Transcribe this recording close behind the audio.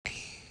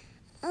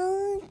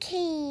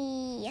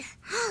Okay,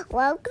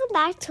 welcome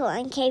back to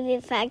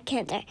Uncanny Fact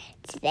Kinder.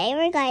 Today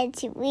we're going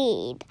to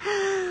read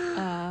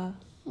A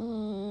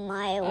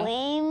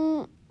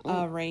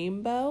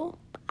rainbow?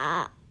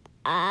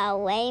 A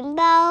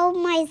rainbow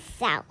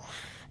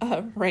myself.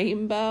 A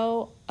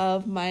rainbow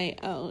of my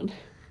own.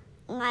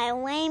 My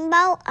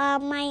rainbow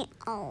of my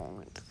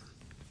own.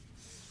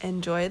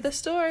 Enjoy the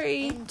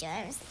story.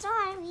 Enjoy the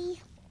story.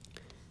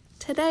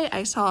 Today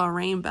I saw a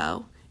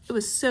rainbow. It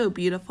was so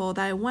beautiful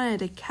that I wanted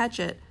to catch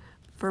it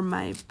for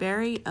my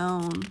very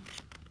own.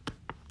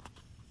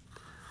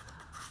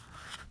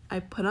 I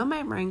put on my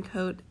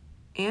raincoat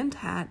and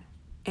hat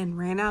and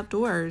ran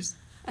outdoors.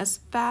 As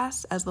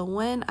fast as the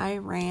wind I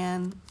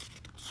ran.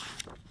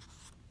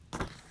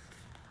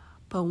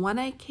 But when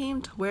I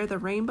came to where the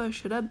rainbow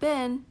should have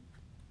been,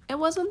 it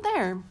wasn't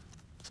there.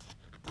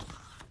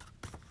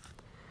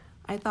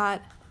 I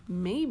thought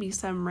maybe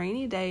some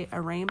rainy day a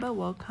rainbow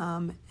will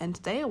come and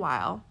stay a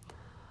while.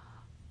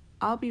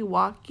 I'll be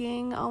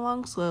walking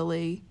along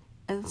slowly,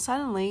 and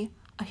suddenly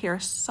I hear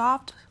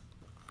soft,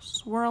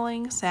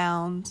 swirling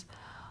sounds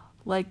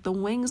like the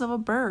wings of a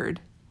bird.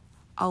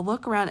 I'll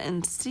look around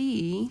and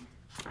see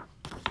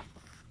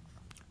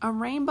a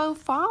rainbow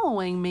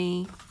following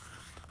me.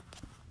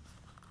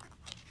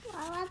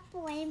 Why was the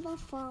rainbow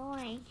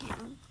following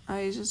him?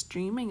 I was just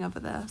dreaming of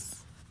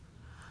this.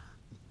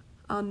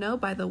 I'll know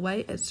by the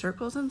way it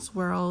circles and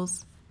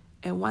swirls.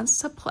 It wants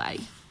to play.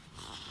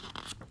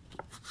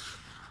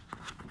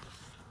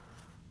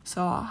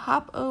 So I'll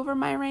hop over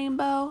my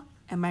rainbow,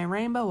 and my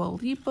rainbow will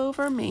leap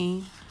over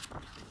me.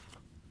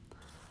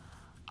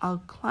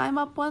 I'll climb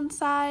up one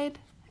side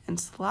and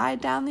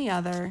slide down the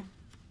other.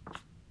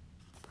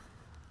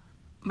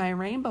 My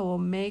rainbow will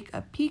make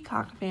a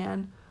peacock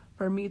fan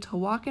for me to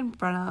walk in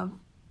front of,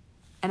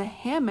 and a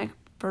hammock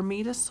for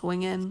me to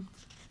swing in.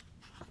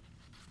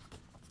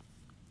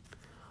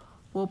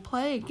 We'll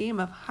play a game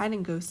of hide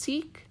and go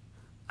seek.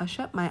 I'll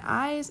shut my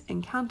eyes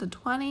and count to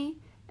 20,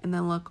 and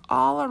then look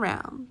all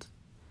around.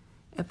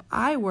 If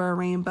I were a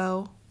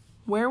rainbow,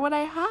 where would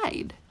I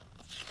hide?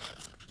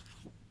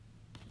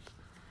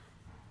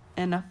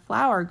 In a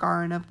flower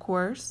garden, of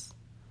course.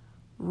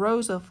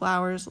 Rows of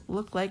flowers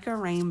look like a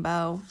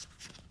rainbow.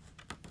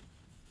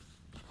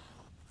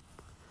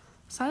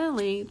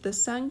 Suddenly, the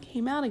sun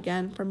came out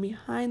again from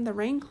behind the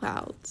rain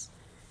clouds,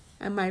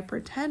 and my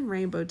pretend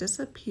rainbow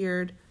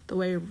disappeared the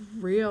way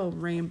real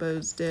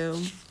rainbows do.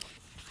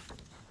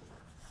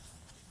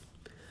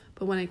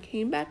 But when I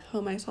came back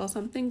home, I saw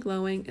something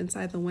glowing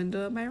inside the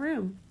window of my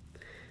room.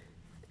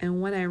 And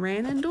when I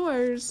ran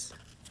indoors,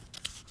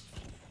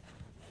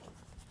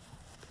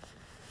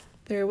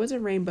 there was a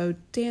rainbow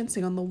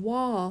dancing on the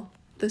wall.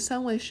 The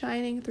sun was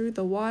shining through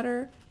the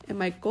water in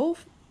my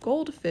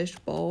goldfish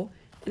bowl,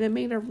 and it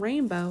made a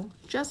rainbow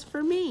just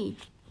for me.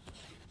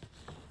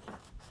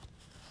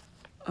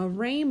 A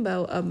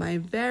rainbow of my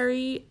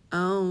very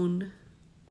own.